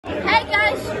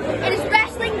guys? It is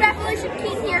Wrestling Revolution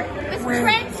Keith here with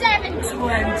Trent 7.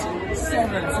 Trent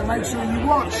 7. So make sure you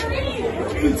watch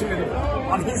Keaton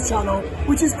on his channel,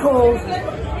 which is called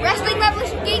Wrestling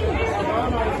Revolution Keith.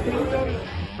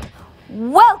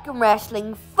 Welcome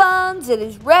wrestling fans, it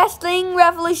is Wrestling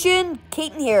Revolution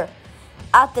Keaton here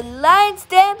at the Lion's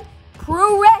Den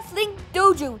Pro Wrestling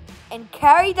Dojo in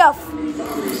Carryduff.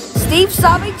 Steve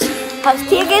Savage has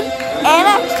taken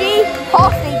NXG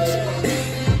hostage.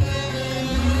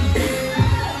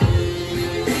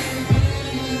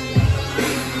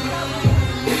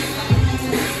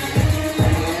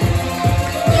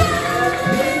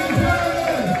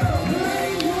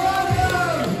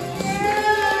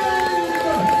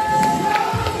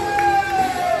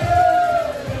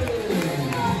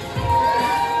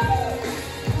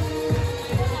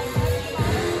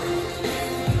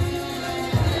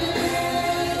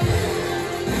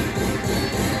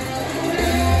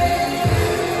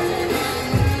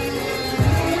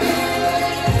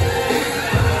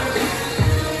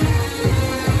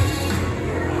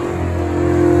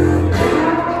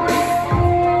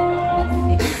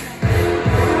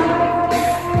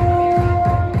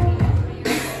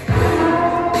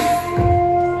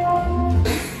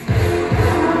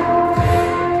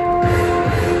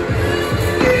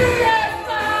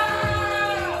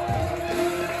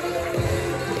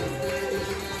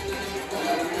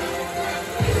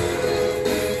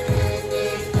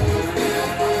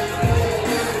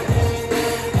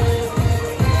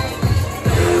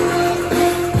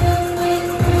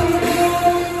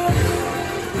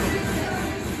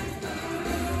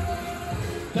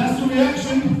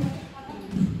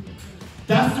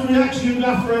 That's the reaction you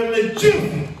got for a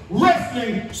legit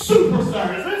wrestling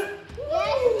superstar, is it?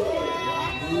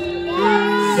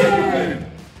 Sick of it!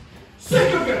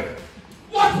 Sick of it!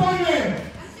 What's my name?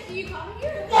 I'm sick of you coming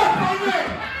here. What's my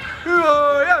name?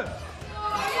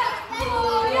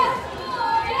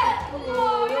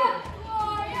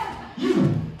 You!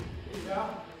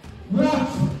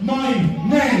 What's my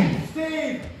name?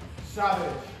 Steve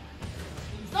Savage.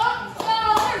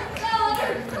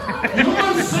 You know what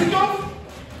I'm sick of?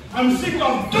 I'm sick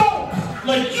of dogs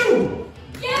like you!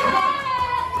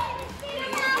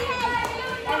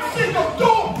 I'm sick of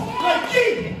dogs like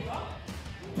you!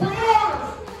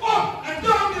 Promoters up and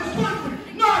down this country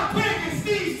not taking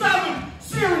Steve Savage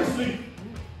seriously!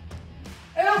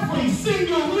 Every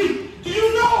single week, do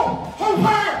you know how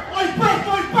hard I break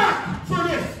my back for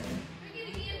this?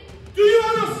 Do you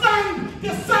understand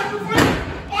the sacrifice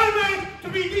I made to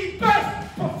be the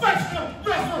best professional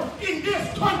wrestler in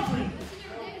this country?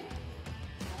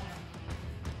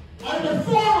 I'm a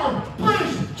former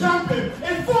British champion,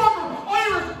 a former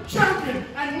Irish champion,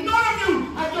 and none of you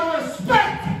have the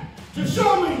respect to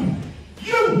show me.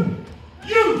 You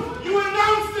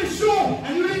announced this show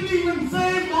and you didn't even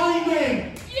say my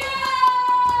name.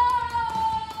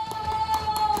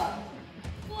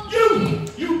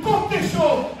 You booked this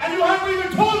show and you haven't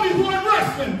even told me who I'm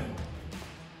wrestling.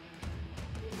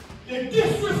 The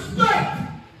disrespect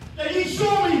that you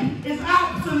show me is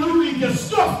absolutely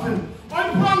disgusting. I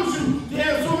promise you,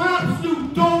 there's some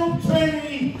absolute dumb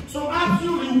trainee, some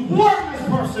absolutely worthless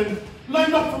person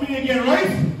lined up for me again,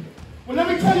 right? Well, let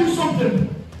me tell you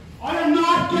something. I am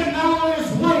not getting out of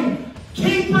this ring.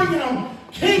 Keep bringing them.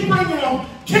 Keep bringing them.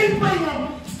 Keep bringing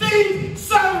them. Steve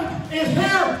Savage is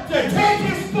here to take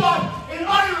his spot in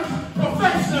Irish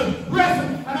professional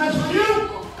wrestling. And as for you,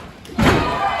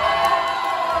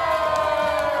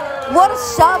 What a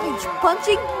savage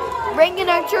punching ring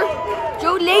announcer,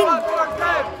 Jolene. One more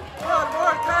time! One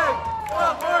more time!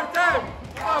 One more time!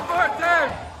 One more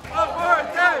time! One more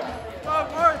time! One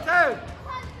more time!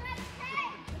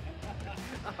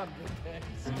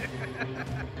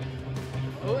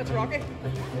 Oh, it's Rocky.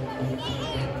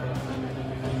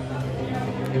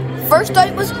 First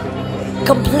out was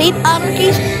Complete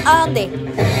Anarchy's Andy.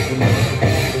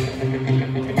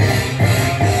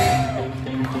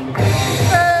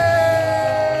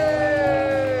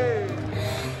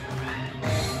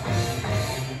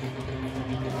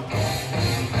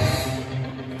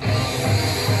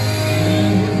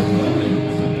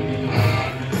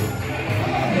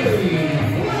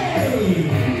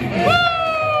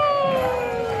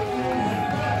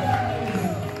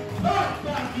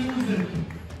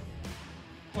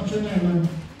 what's your name, man?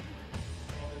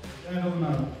 I don't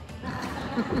know.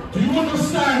 Do you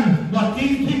understand what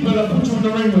these people have put you in the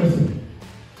ring with?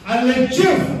 A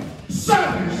legit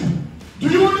savage. Do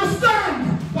you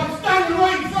understand what's standing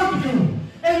right in front of you?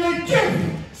 A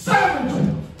legit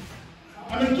savage.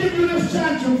 I'm going to give you this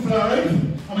chance, you fella, right?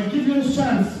 I'm going to give you this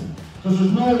chance. Because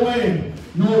there's no way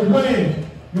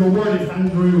Your word is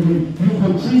angry with me. You've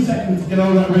got 3 seconds to get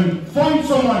out of that ring. Find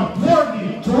someone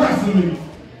worthy to wrestle me.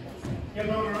 Get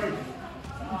him out of the ring.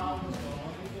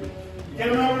 Get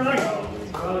him out of the ring.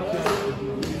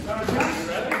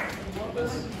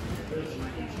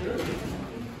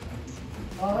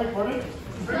 All right, buddy.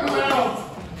 Bring him out.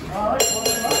 All right,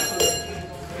 buddy.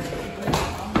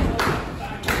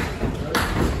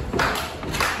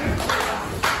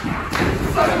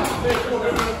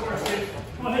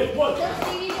 Come on, hit. 1, 2,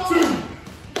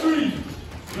 3. You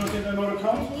don't think that motor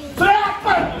comes?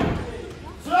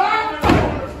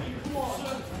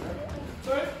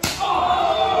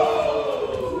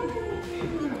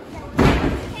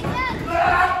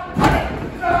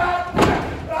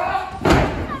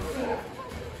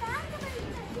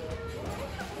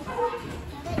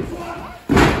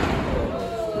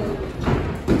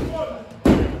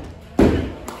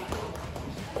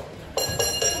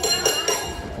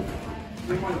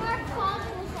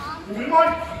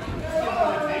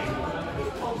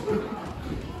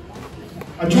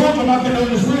 I told you I'm not getting out of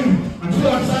this ring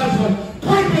until I'm satisfied.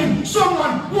 Bring me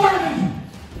someone worthy!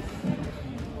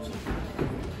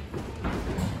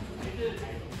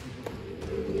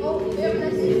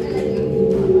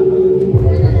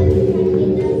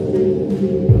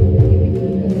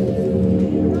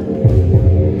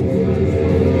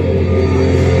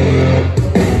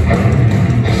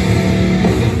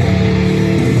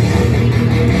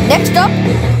 Next up,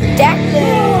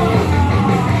 Declan.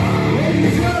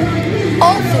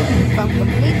 Also from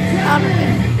Complete Anarchy.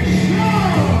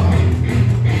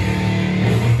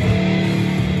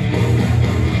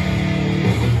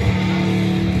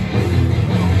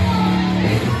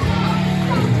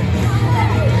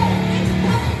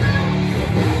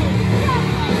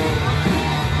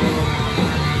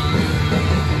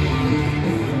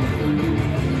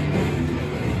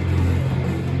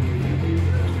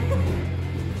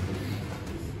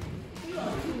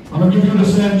 I'm gonna give you the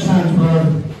same chance,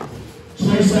 bro.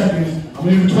 3 seconds. I'm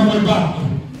gonna even turn my back.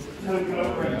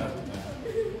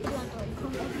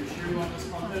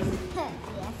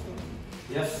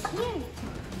 Yes.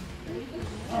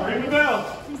 All right, ring the bell.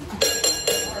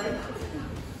 All right.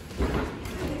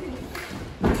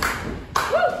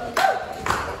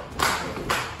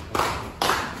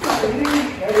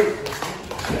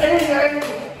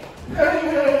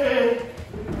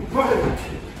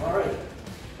 All right.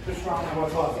 Just round my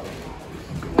what's up.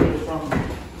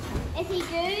 Is he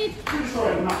good? Pretty sure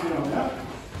I'm not doing that.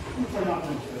 I'm sure not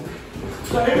doing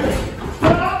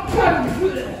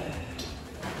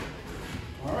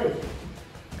All right.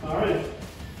 All right.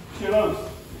 Chill out.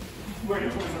 Where are you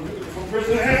going from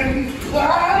prison?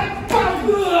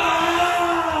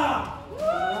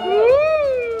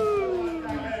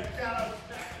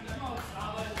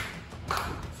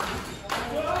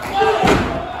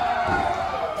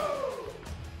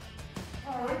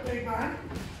 All right, big man.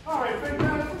 All right, big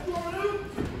man. What you want to do?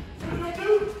 What you want to do?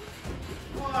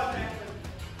 Come on, Declan.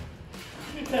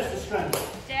 Let me test the strength.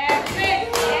 Declan!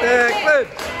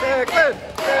 Declan!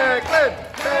 Declan!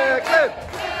 Declan!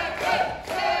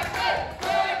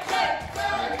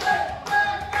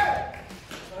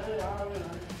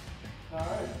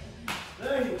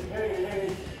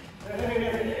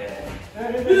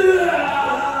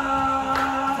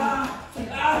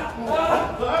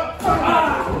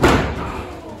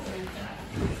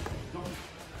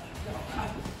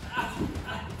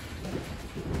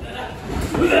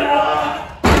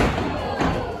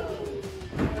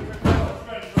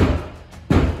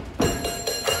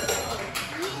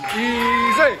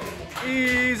 Easy!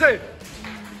 Easy!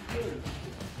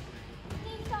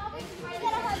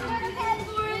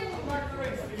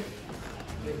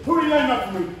 Who are you laying up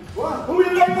for me? What? Who are you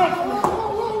laying up for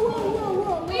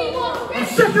me? I'm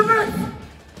sick of it!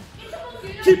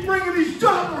 Keep bringing these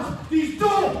jobbers, these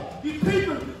dogs, these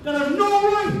people that have no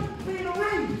right to be in a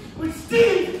ring with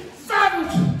Steve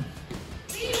Savage!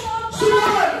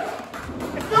 Survive!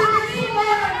 It's not me,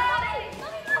 survive!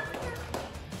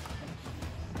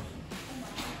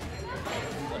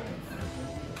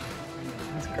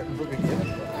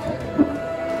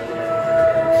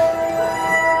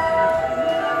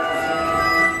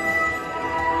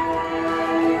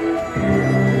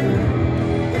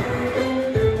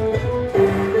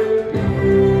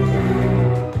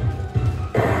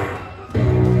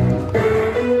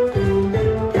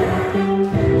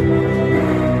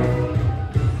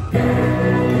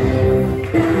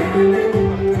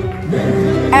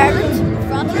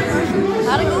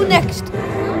 How to go next?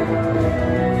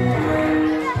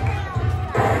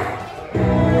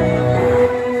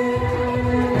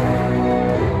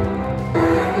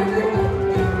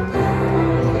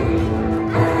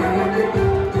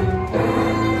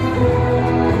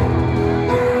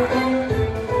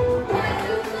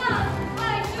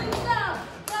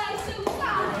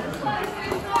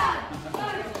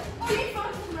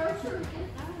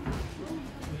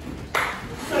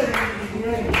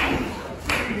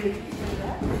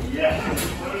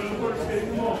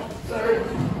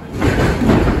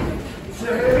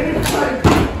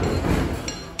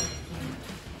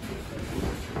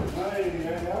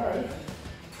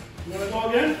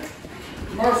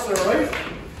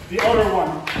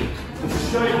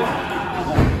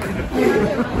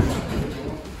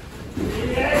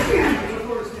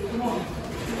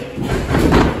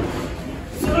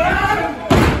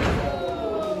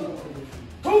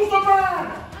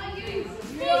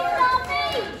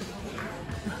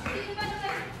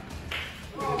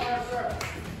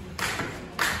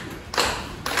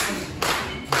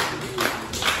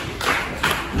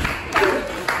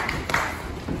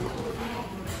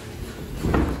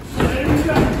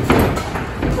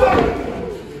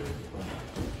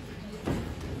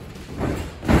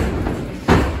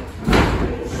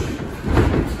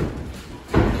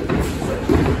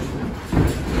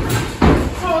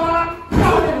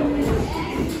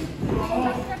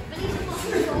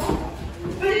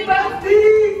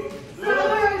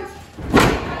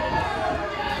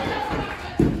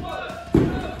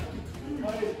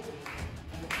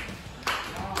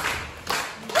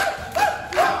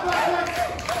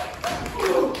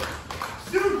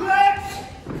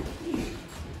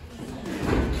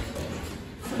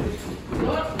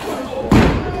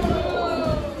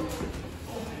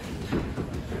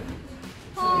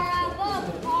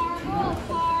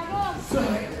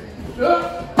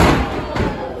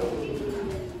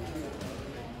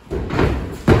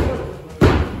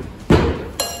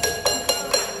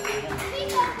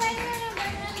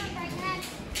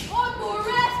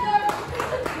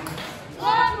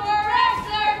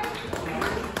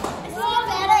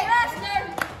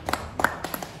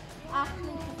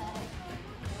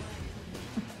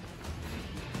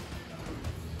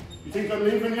 You think I'm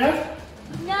leaving yet?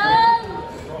 No.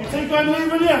 You think I'm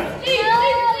leaving yet? Leave.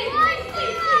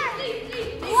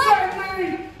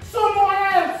 Certainly someone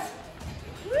else.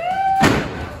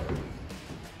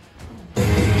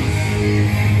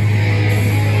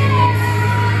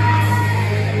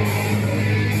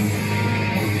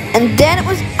 And then it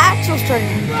was Axel's turn to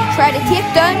try to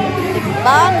take down the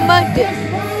Man Mountain.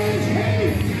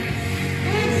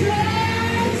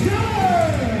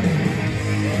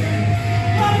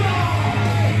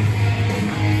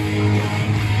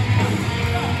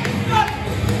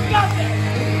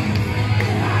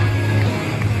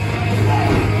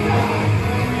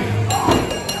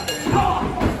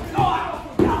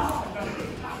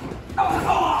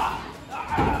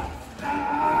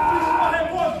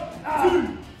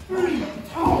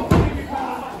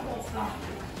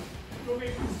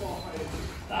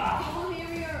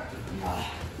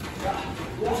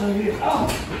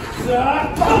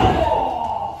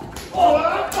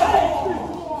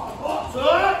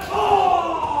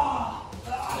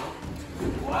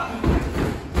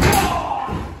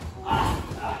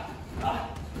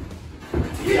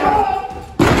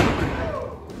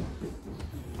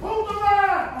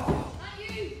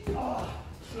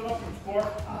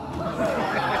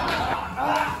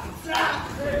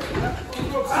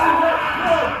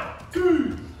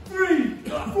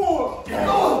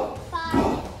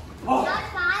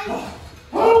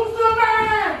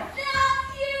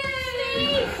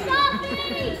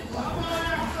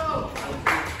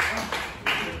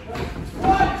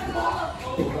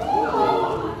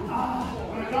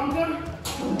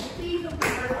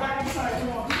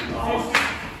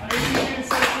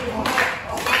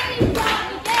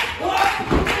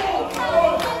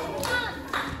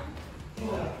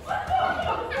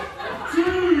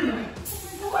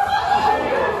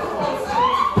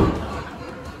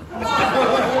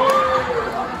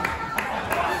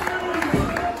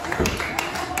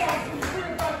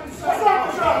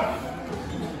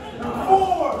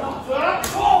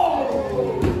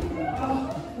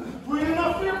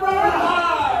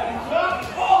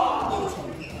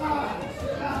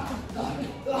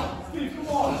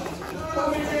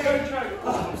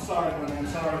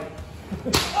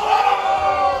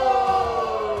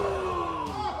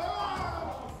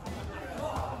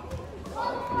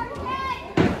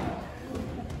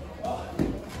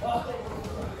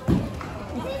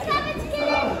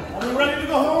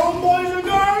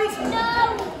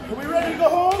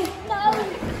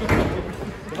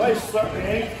 I certainly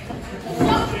ain't.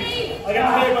 I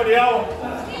got paid by the hour.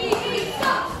 TV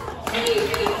sucks!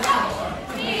 TV sucks!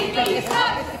 TV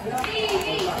sucks! TV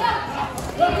sucks!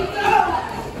 TV sucks!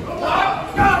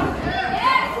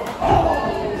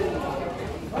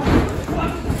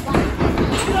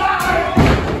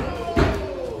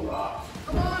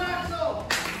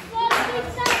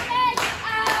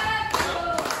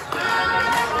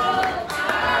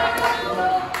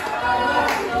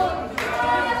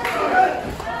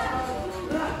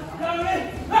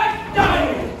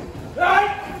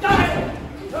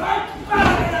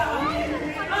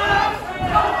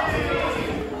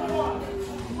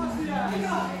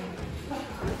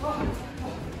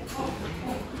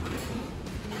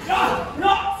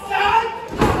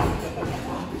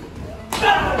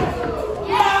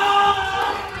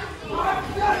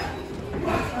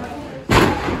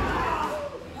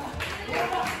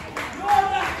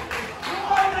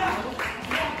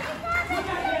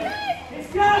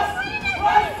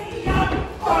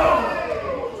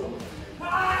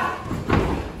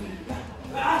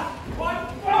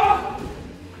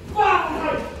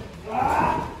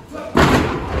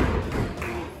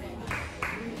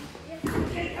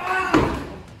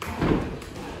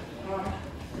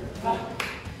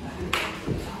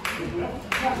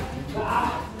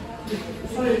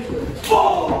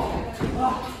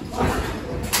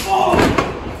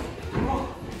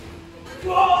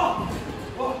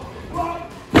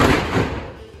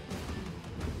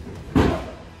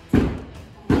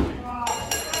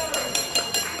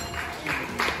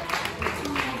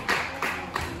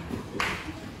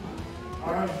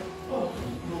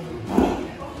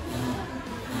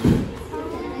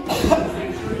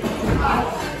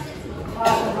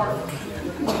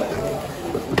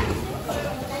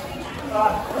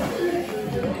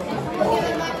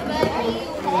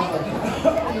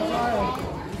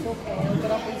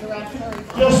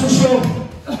 Just to show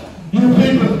you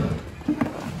people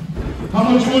how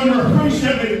much you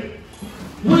appreciate me.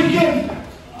 Week in,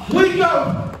 week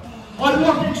out, I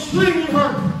work extremely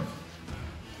hard.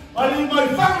 I leave my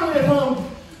family at home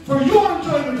for your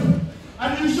enjoyment,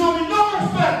 and you show me no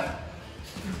respect.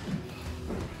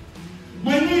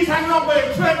 My knees hang out by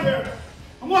a thread here.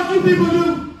 And what do people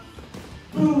do?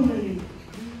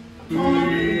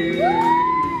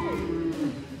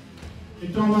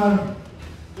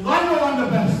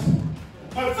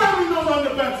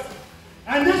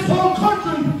 And this whole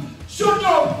country should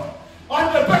know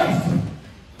I'm the best.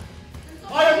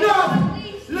 I am not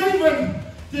leaving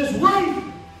this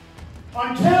ring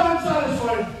until I'm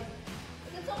satisfied.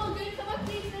 Is someone good? Come up,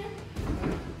 please,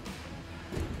 then.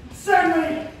 Send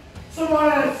me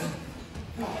someone else.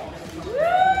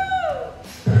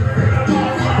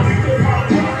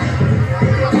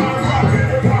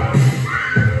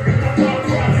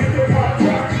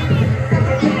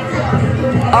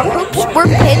 Our hopes were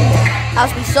pinned.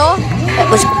 As we saw, it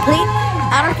was Complete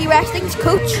Anarchy Wrestling's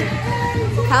coach,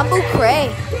 Campbell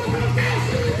Cray.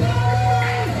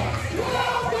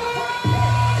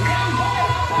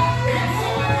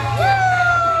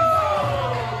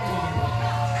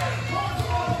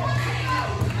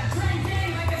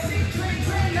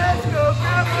 Let's go,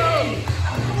 Campbell!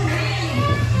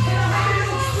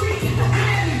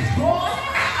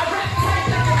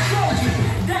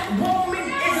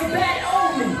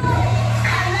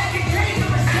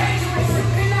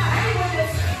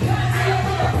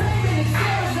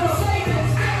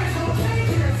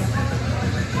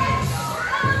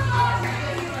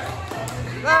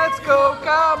 Let's go,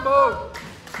 Combo!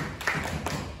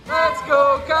 Let's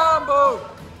go, Combo!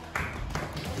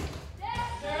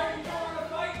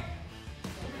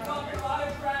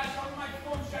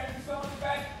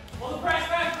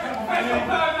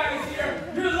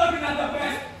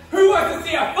 Who wants to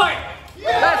see a fight?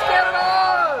 Let's get it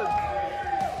on!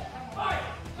 Fight!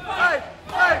 Fight!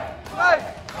 Fight!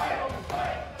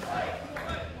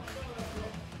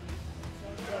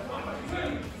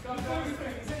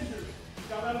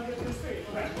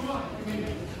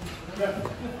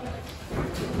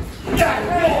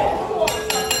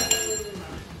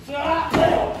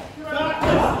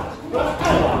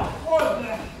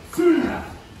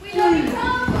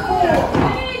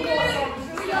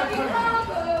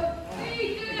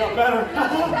 Got better.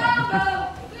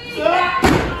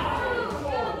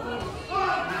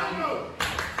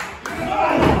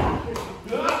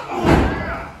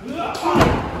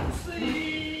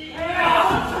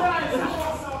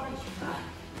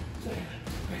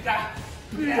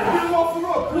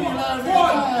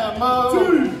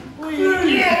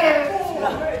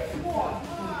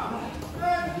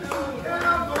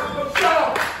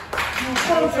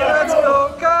 Let's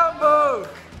go, Combo!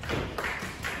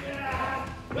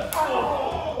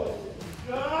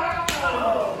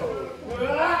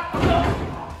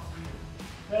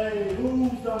 Hey,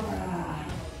 who's the man?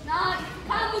 Nah,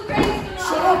 Campbell Cray's gonna.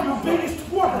 Shut up, you biggest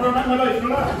twat I've ever met in my life,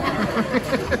 relax.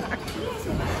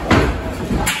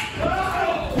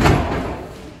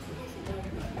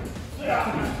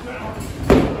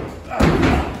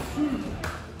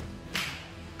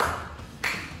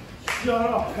 Shut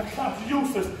up, that cat's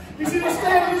useless. He's in the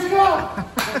stand, he's gone.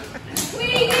 We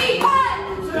need one!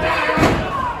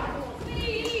 We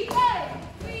need one!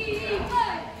 We need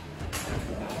one!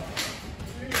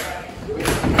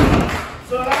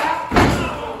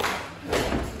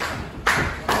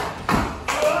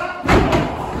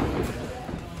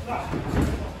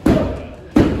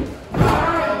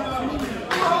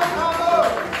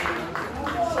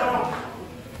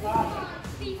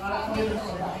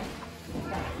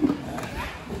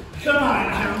 Come on,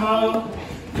 Cambo.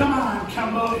 Come on,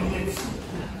 Cambo, idiots.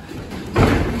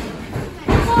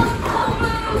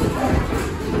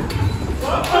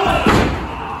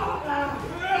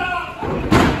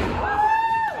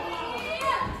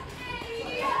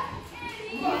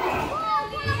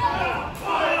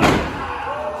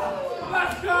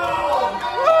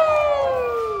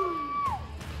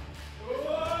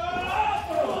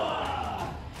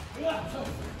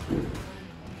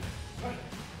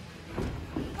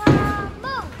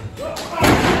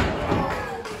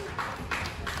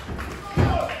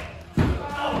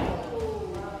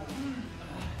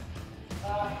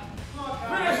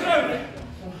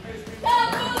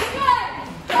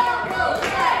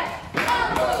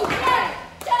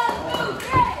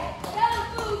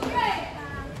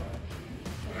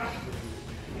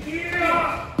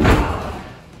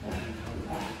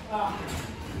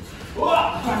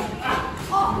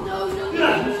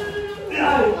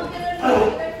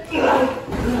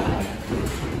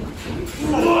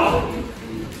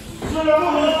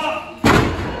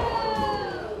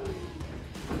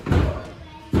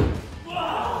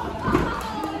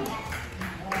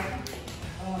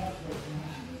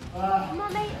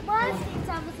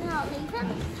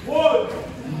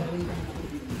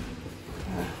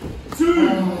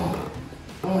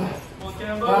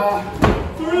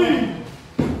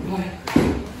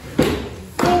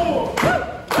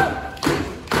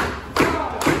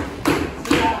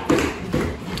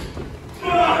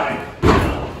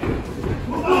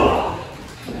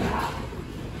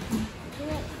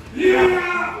 You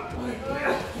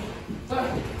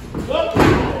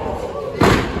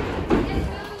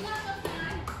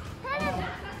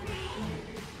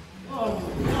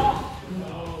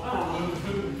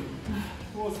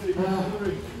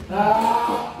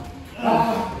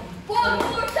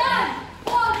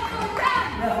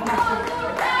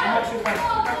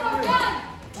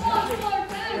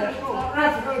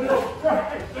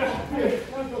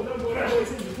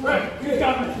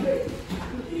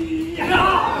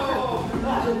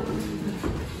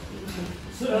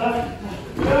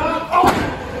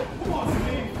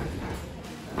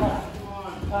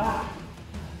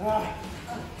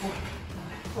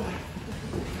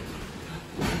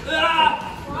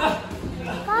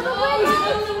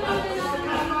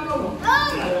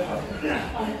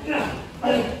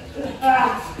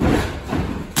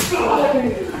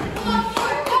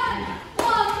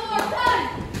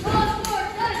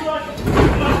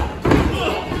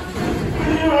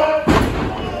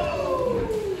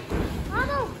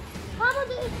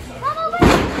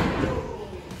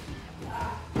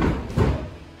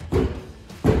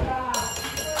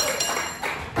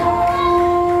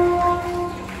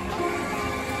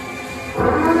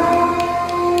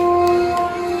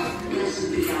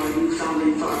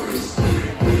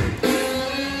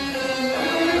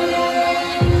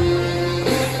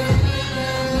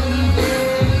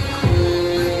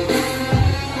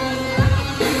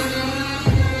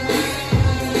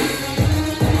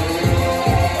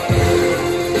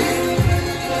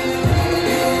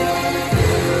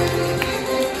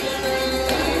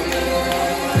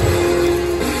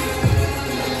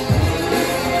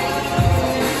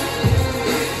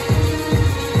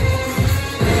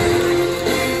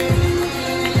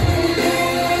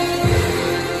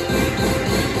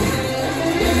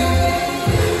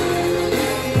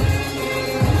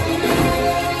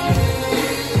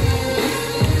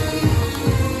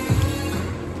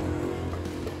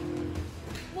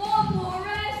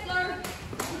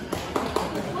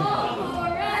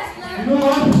know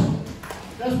what?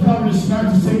 That's probably the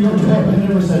smartest thing you've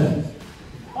ever said.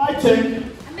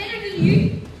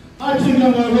 I think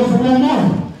I'm going to go for one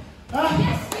more. Huh?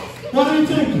 What do you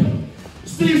think?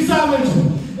 Steve Savage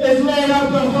is laying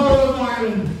out the whole of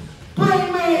Ireland.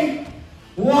 Bring me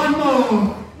one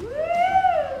more.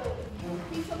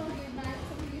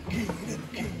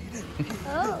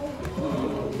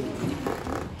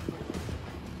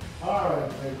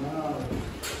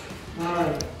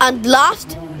 And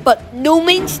last but no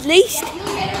means least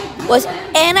was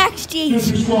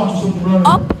NXG's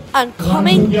up and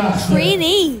coming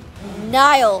trainee,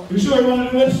 Niall. You sure you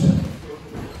want to do this?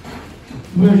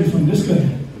 Where did you find this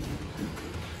guy?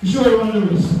 You sure you want to do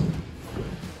this?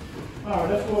 Alright,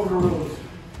 let's go over the rules.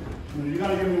 You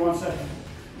gotta give me 1 second.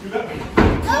 You got me.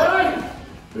 Alright!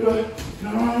 Do it.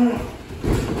 No.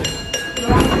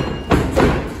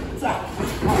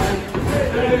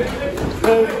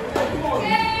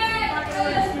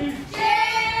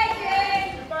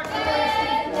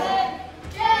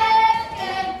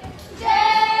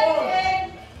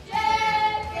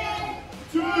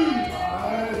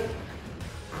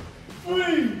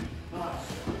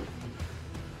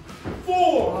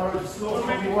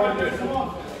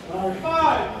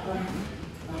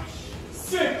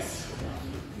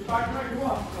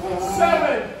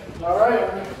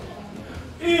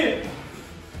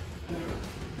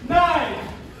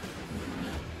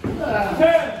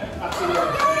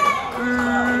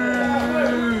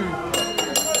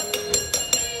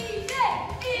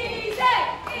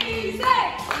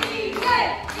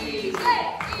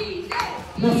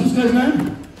 What's this guy's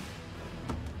name?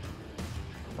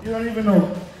 You don't even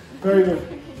know. Very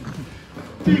good.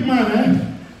 Big man,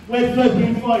 eh? Wait till I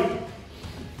bring fight.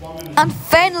 And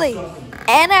finally,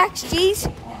 NXG's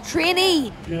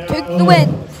trainee took the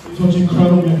win. Such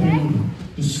incredible game.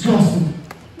 Disgusting.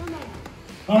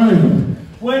 Alright,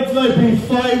 wait till I pay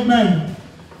 5 men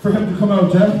for him to come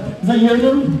out, yeah? Is that your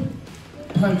dude?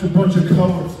 Plant a bunch of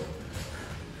cowards.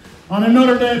 On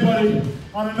another day, buddy,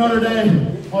 on another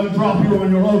day, I'll drop you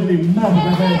on your ugly mum of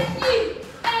a head.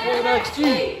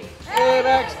 NXG!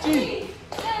 NXG!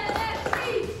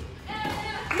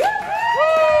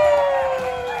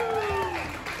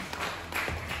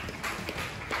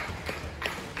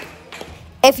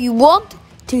 If you want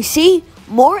to see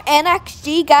more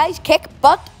NXG guys kick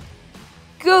butt,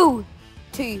 go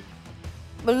to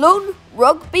Malone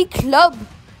Rugby Club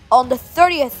on the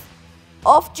 30th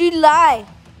of July.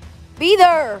 Be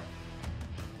there.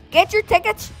 Get your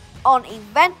tickets on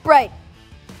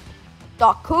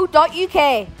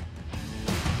eventbrite.co.uk.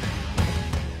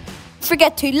 Don't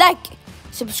forget to like,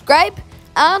 subscribe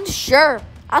and share.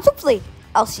 And hopefully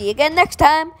I'll see you again next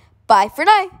time. Bye for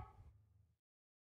now.